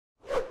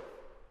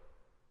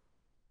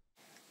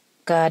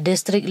Yaka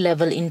district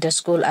level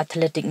inter-school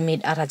athletic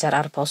meet arajar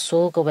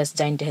arposo ke West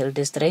Jaiñtia Hill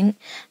district,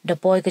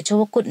 dapoi ke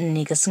cowokut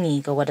ni ke sengi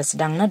ke wada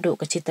sedang nadu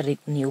ke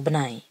citerik ni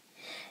ubenai.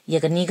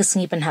 Yaka ni ke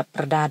sengi penhap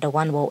perda da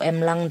wan wau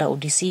emlang da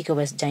audisi ke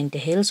West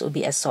Jaiñtia Hills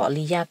UBS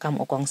soalia kam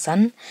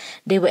okongsan,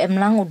 de wa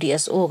emlang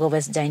UDSO ke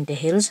West Jaiñtia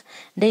Hills,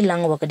 de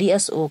lang wa ke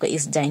DSO ke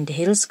East Jaiñtia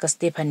Hills ke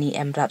Stephanie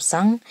M.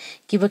 Rapsang,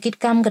 ki bakit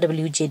kam ke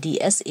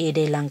WJDSA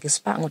de lang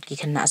kispa ngut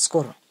ki kena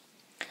skor.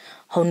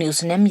 Hau ni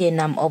usnem ye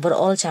nam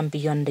overall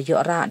champion de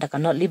yora da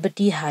kanot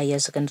Liberty Higher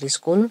Secondary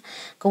School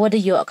ke wada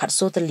yo kat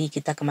so teli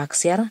kita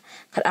kemaksiar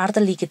kat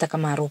arteli kita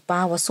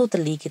kemarupa waso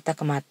teli kita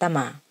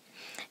kematama.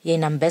 Ye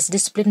nam best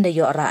discipline de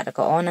yora da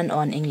ka on and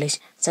on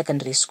English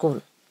Secondary School.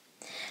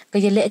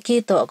 Ke ye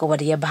leki to ke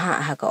wada ye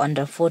baha ha ka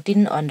under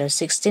 14, under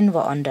 16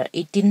 wa under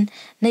 18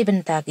 nei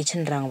benta ki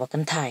chenrang wa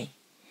kanthai.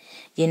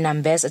 Ye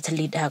nam best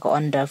athlete ha ka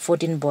under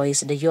 14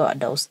 boys de yo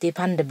da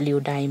Stephen W.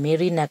 Dai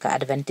Mary na ka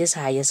Adventist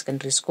Higher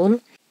Secondary School.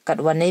 Kat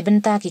wanai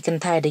benta ki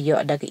kentai de yo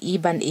da ke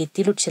iban e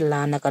tilut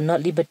chilla na ka Not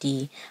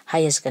Liberty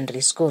Higher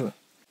Secondary School.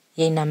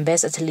 Ye nam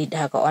best athlete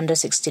ha ka under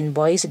 16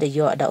 boys de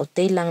yo da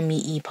utay lang mi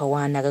i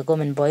pawa na ka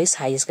Government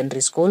Boys Higher Secondary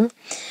School.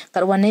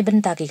 Kat wanai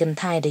benta ki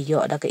kentai de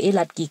yo da ke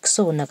elat ki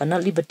kso na ka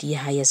Not Liberty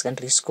Higher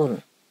Secondary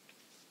School.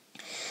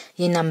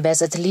 Ye nam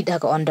best athlete ha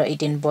ka under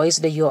 18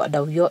 boys de yo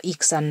da yo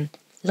iksan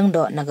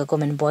lengdo na ka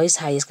Government Boys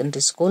Higher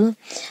Secondary School.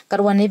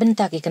 Kat wanai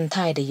benta ki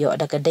kentai de yo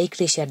da ka Day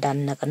Krisya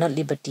dan na ka Not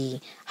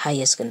Liberty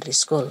Higher Secondary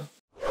School.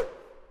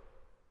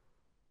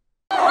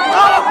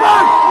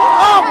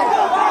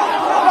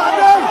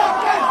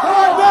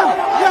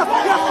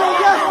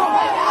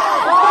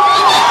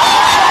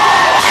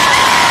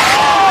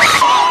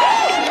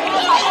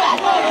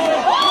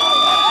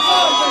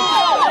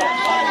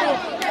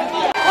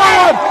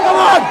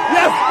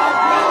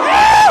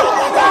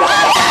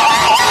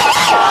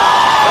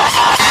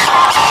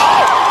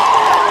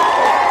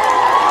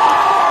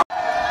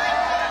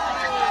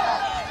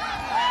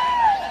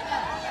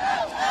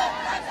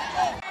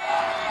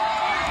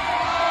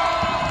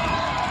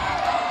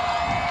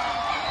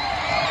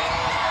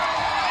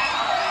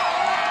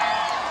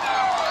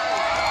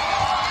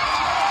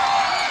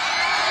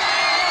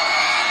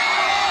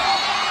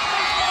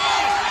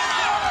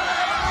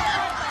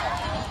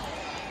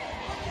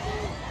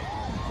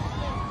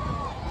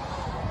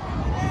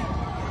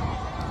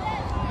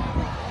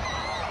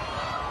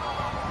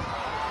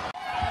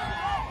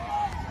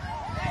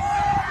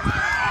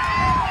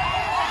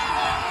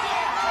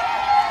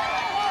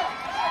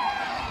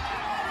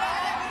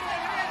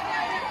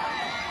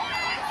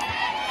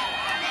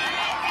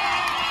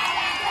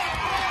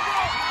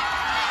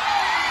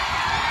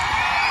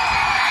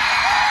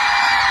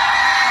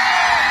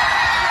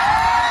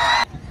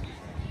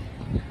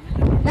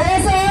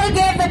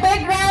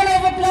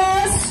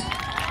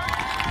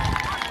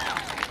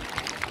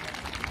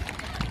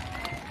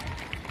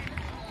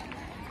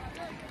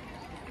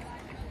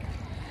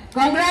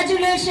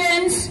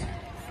 Congratulations,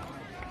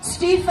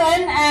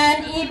 Stephen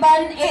and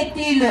Iban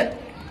Etil.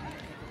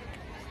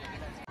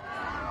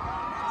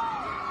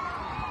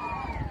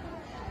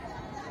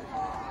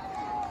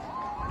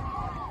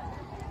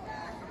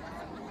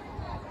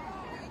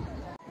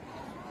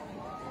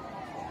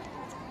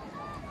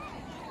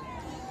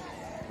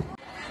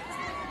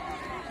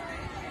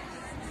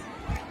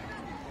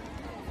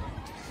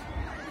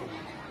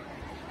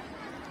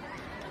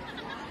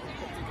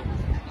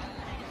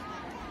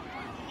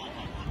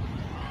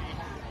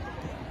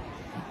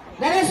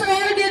 Let us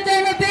all give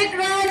them a big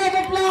round of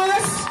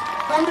applause.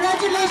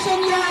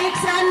 Congratulations, Your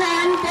Iksan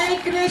and Day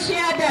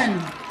Krisyadan.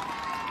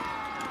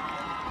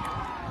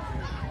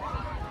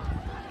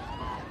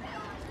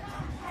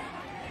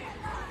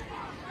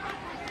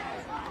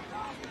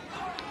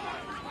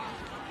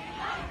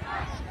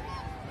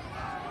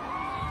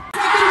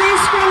 Secondary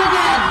school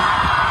again.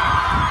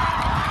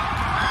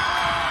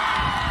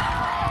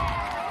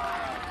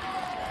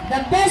 The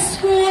best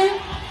school,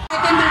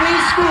 secondary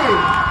school.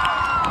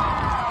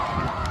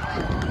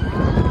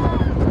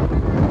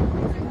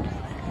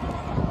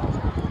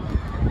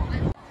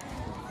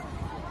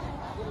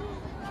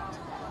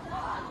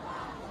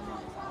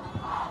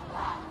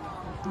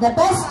 The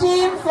best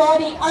team for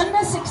the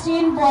under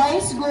 16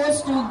 boys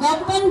goes to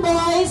Government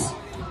Boys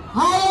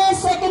Higher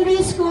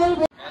Secondary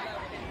School.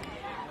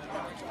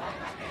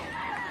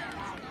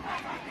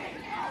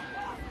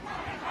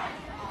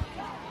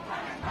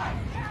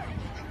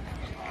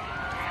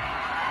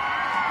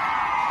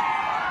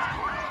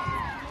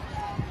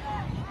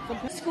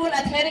 School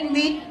athletic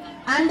meet,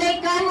 and they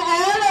come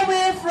all the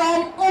way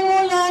from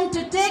Umulong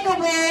to take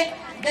away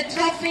the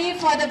trophy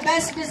for the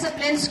best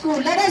disciplined school.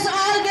 Let us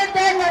all give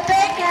them a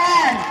big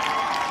hand.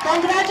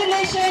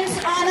 Congratulations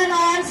on and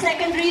on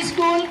secondary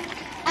school,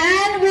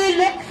 and we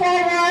look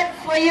forward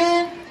for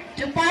you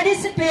to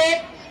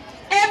participate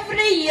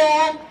every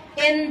year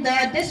in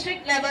the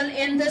district level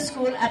in the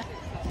school.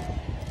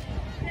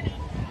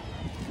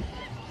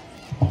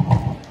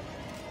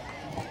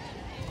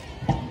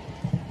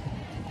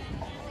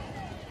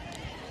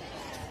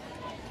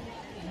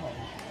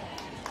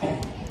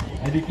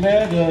 I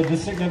declare the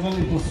district level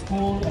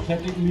inter-school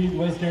athletic meet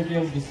West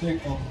Jaiñtia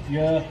district of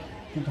year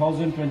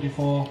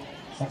 2024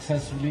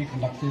 successfully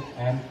conducted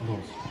and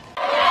closed.